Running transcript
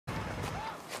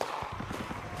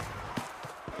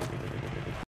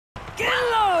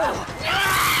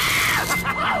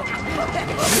No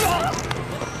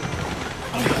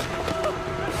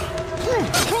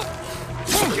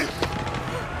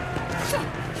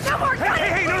more guns!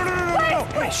 Hey, no,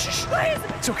 Please, Hey, shh. please!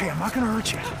 It's okay, I'm not gonna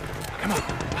hurt you. Come on.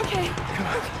 Okay. Come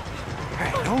on.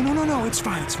 Hey, no, it's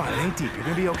fine. It ain't deep. You're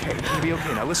gonna be okay.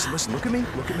 Now listen, look at me.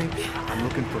 I'm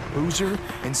looking for Boozer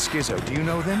and Skizzo. Do you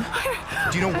know them?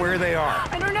 Do you know where they are?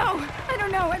 I don't know.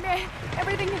 I mean,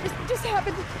 everything just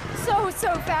happened so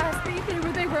fast.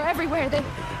 They were everywhere. The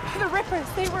Rippers,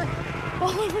 they were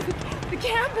all over the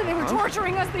camp, and they were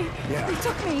torturing us. They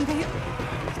took me. They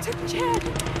took Chad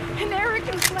and Eric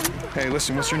and Flint. Hey,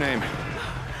 listen, what's your name?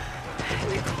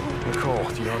 Nicole.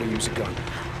 Do you know how to use a gun?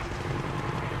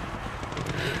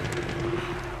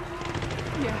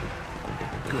 Yeah.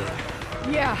 Good.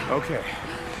 Yeah. Okay.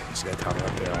 You see that tower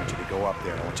up there? I want you to go up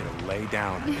there. I want you to lay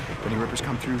down. If any Rippers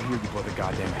come through here, you blow the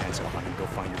goddamn heads off. I'm gonna go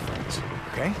find your friends.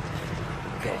 Okay?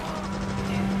 Go.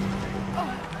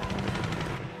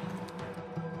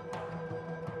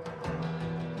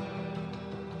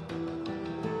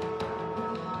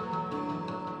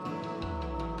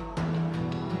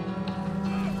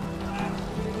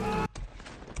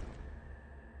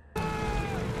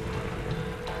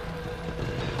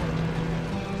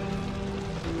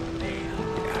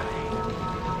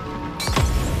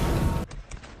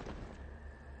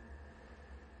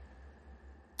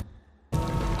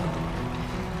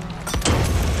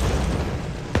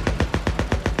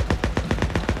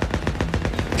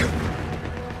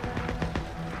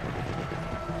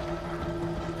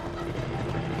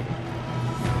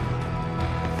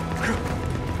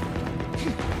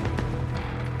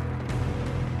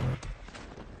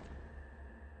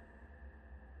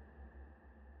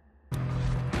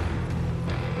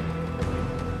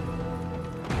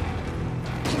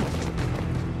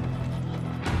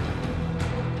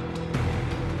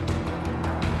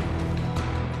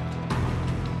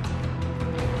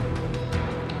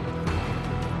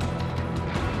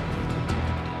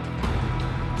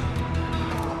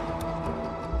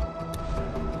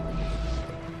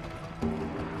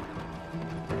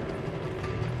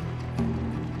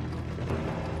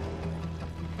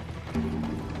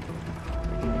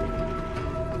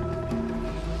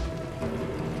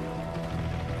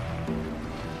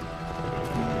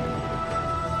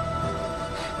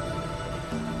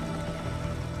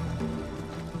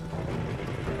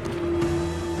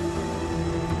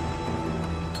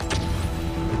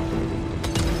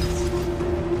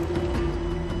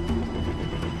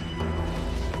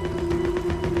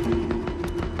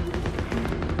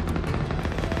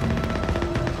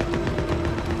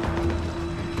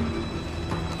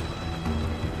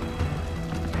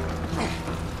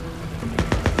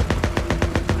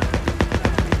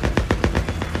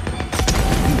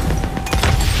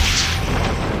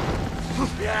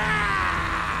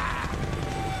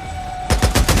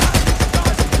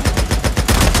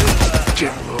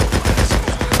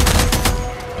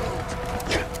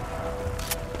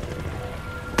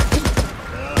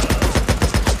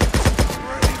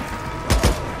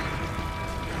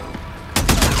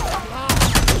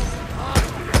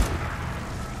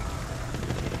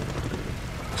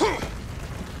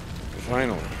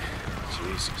 Finally.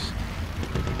 Jesus.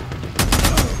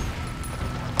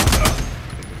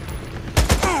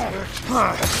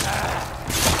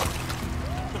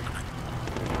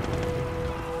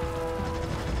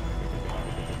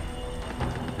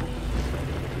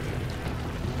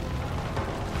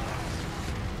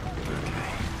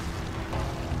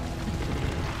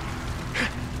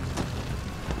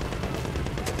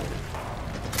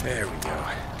 There we go.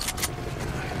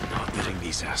 I'm not letting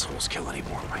these assholes kill any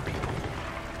more of my people.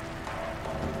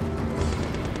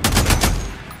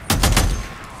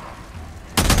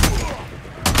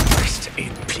 Rest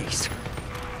in peace.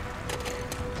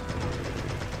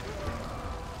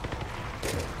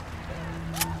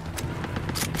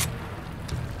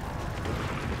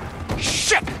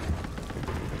 Shit!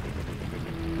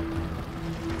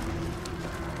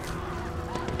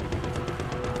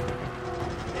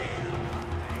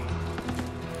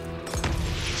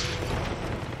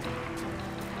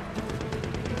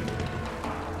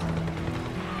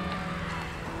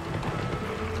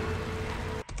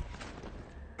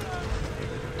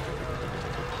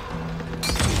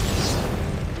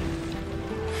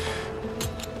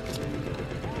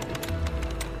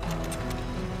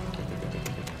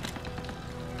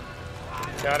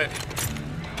 Got it.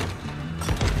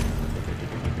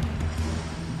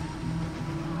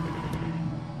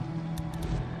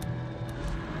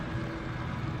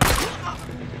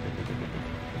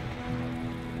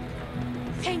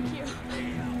 Thank you.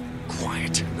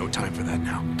 Quiet. No time for that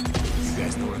now. You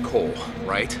guys know Nicole,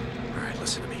 right? All right,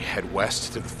 Listen to me. Head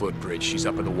west to the footbridge. She's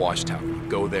up in the watchtower. You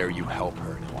go there, you help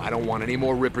her. No, I don't want any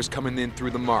more rippers coming in through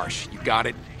the marsh. You got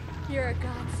it? You're a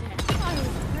godsend. I was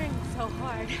praying so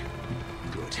hard.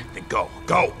 Good. Then go.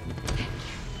 Go!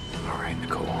 All right,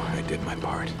 Nicole. I did my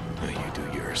part. Now you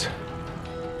do yours.